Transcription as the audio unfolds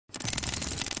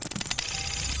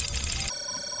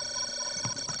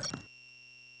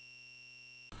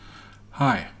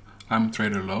Hi, I'm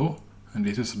Trader Low, and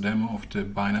this is a demo of the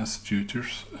Binance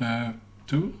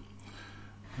Futures-tool.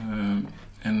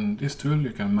 In this tool you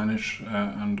can manage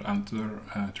and enter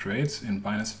trades in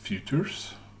Binance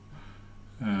Futures.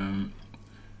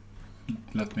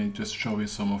 Let me just show you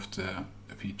some of the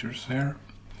features here.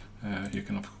 You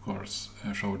can of course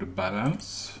show the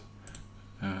balance,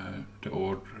 the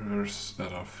orders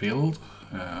that are filled.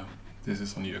 This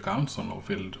is a new account, so no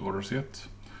filled orders yet.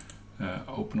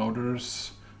 Open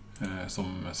orders,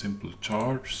 some simple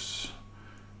charts,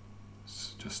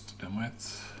 just demo it,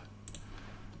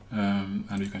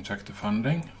 and you can check the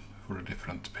funding for the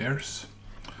different pairs.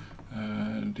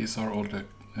 These are all the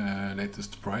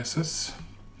latest prices.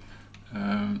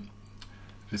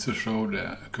 This will show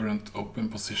the current open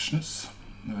positions.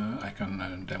 I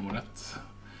can demo that.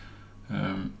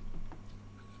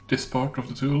 This part of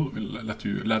the tool will let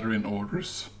you ladder in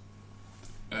orders.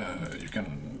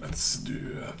 Let's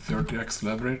do 30x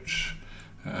leverage,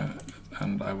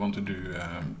 and I want to do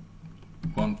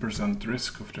 1%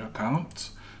 risk of the account.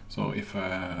 So if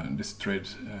this trade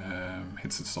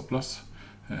hits the stop loss,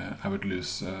 I would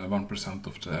lose 1%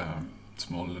 of the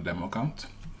small demo account.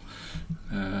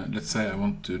 Let's say I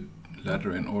want to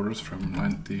ladder in orders from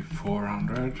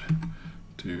 9400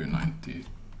 to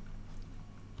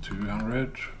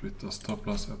 9200 with a stop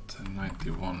loss at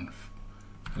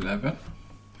 9111.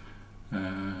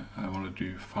 I want to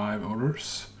do 5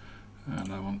 orders,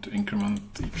 and I want to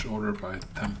increment each order by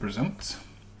 10%. I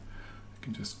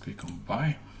can just click on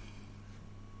buy.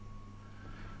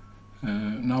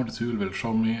 Now the tool will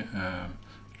show me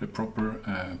the proper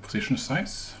position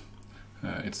size.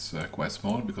 It's quite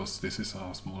small because this is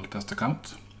a small test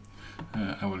account.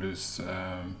 I will lose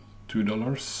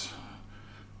 $2,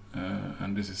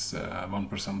 and this is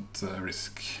 1%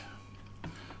 risk.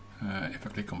 If I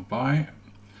click on buy,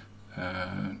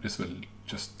 this will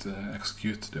just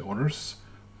execute the orders,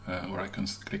 or I can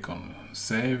click on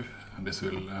save, and this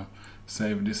will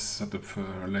save this setup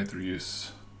for later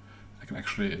use. I can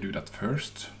actually do that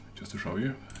first, just to show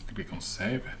you. I can click on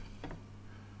save.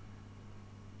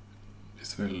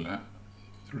 This will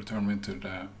return me to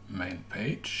the main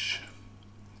page.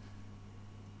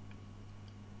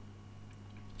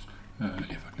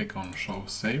 If I click on show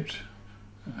saved,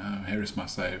 here is my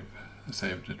saved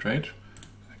trade.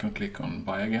 I can click on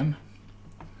buy again,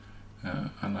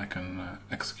 and I can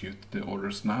execute the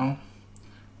orders now.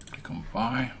 Click on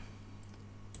buy.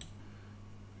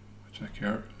 Check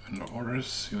here under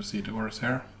orders, you'll see the orders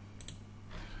here.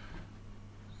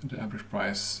 The average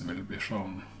price will be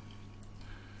shown.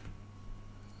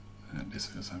 And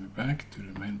this will send me back to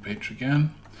the main page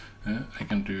again. I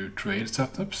can do trade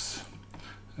setups.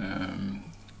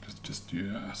 Just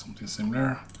do something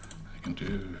similar. I can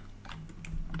do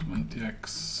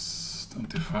 20x,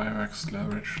 25x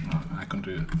leverage. No, I can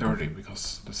do 30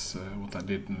 because that's what I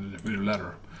did in the video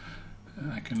ladder.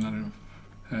 I can ladder,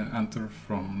 enter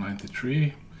from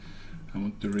 93. I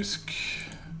want to risk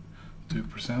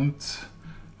 2%.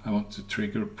 I want to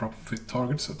trigger profit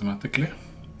targets automatically,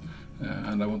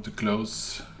 and I want to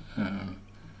close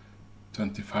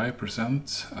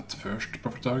 25% at first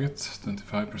profit target,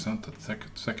 25% at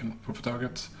second profit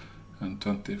target, and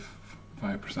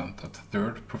 25% at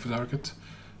third profit target.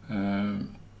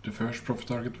 The first profit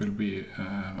target will be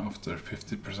after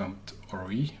 50%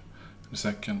 ROE, the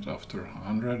second after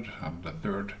 100, and the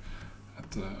third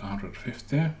at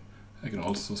 150. I can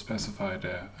also specify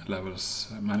the levels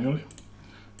manually.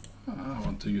 I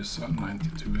want to use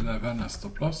 9211 as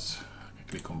stop loss. I can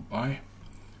click on buy.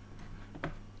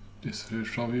 This will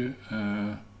show you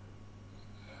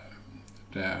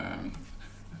the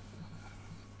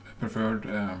preferred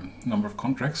number of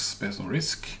contracts based on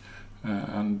risk,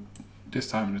 and this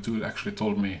time the tool actually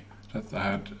told me that I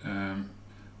had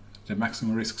the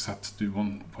maximum risk set to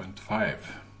 1.5.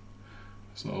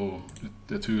 So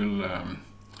the tool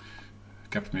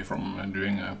kept me from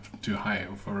doing too high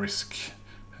of a risk.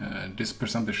 This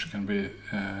percentage can be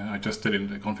adjusted in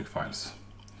the config files.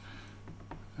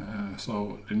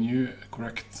 So the new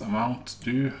correct amount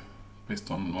due based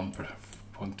on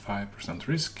 1.5%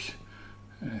 risk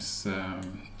is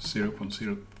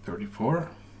 0.034,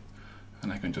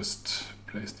 and I can just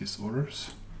place these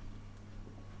orders.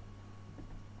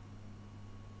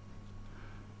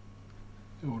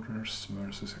 The orders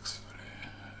were successfully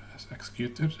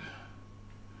executed.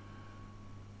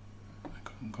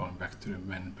 I'm going back to the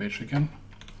main page again.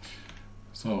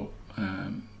 So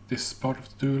this part of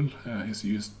the tool is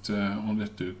used only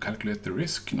to calculate the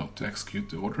risk, not to execute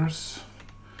the orders.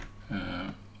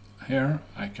 Here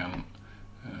I can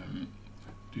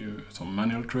do some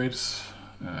manual trades.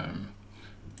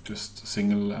 just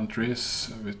single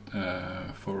entries with,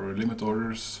 for limit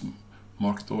orders,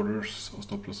 market orders or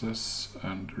stop losses,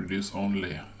 and reduce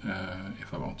only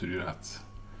if I want to do that.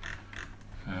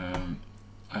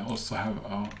 I also have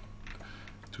a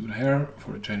tool here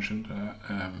for changing the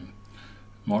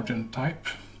margin type.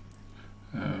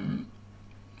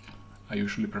 I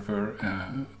usually prefer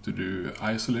to do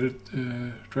isolated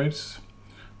trades.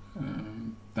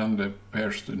 Then the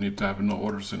pairs need to have no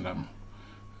orders in them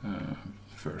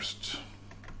first.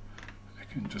 I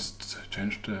can just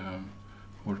change the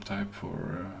order type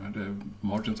for the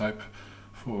margin type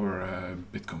for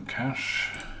Bitcoin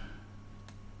Cash.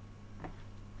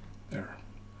 There.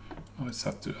 Now it's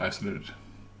set to isolated.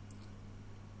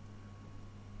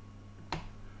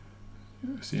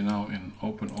 You see now in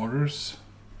open orders,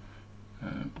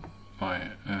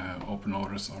 my open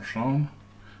orders are shown.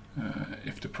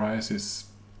 If the price is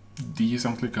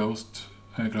decently close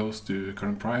to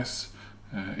current price,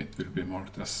 it will be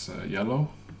marked as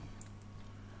yellow.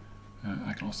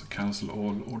 I can also cancel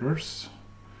all orders.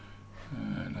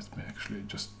 Let me actually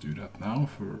just do that now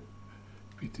for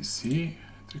BTC.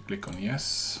 To click on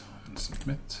yes and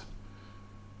submit.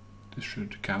 This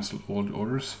should cancel all the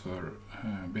orders for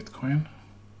Bitcoin.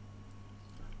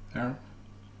 There.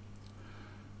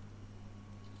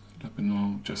 Let me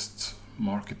now just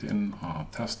mark it in a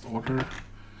test order.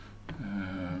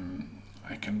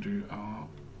 I can do a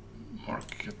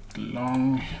market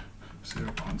long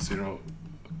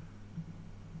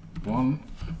 0.01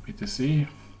 BTC.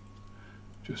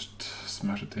 Just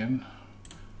smash it in.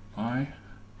 Buy.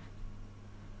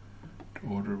 The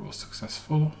order was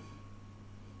successful.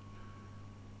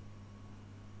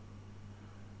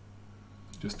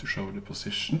 Just to show the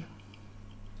position.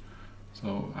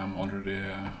 So I'm already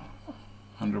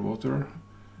underwater.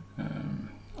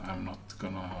 I'm not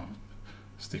gonna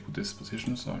stick with this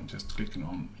position, so I'm just clicking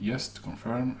on yes to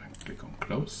confirm and click on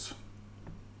close.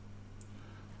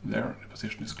 There, the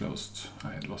position is closed.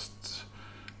 I had lost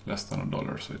less than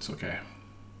 $1, so it's okay.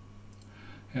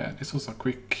 Yeah, this was a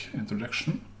quick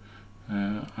introduction.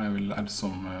 I will add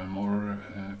some more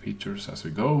features as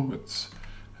we go, but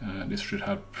this should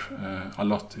help a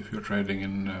lot if you're trading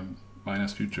in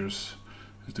Binance Futures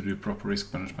to do proper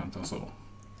risk management and so.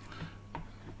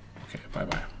 Okay, bye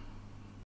bye.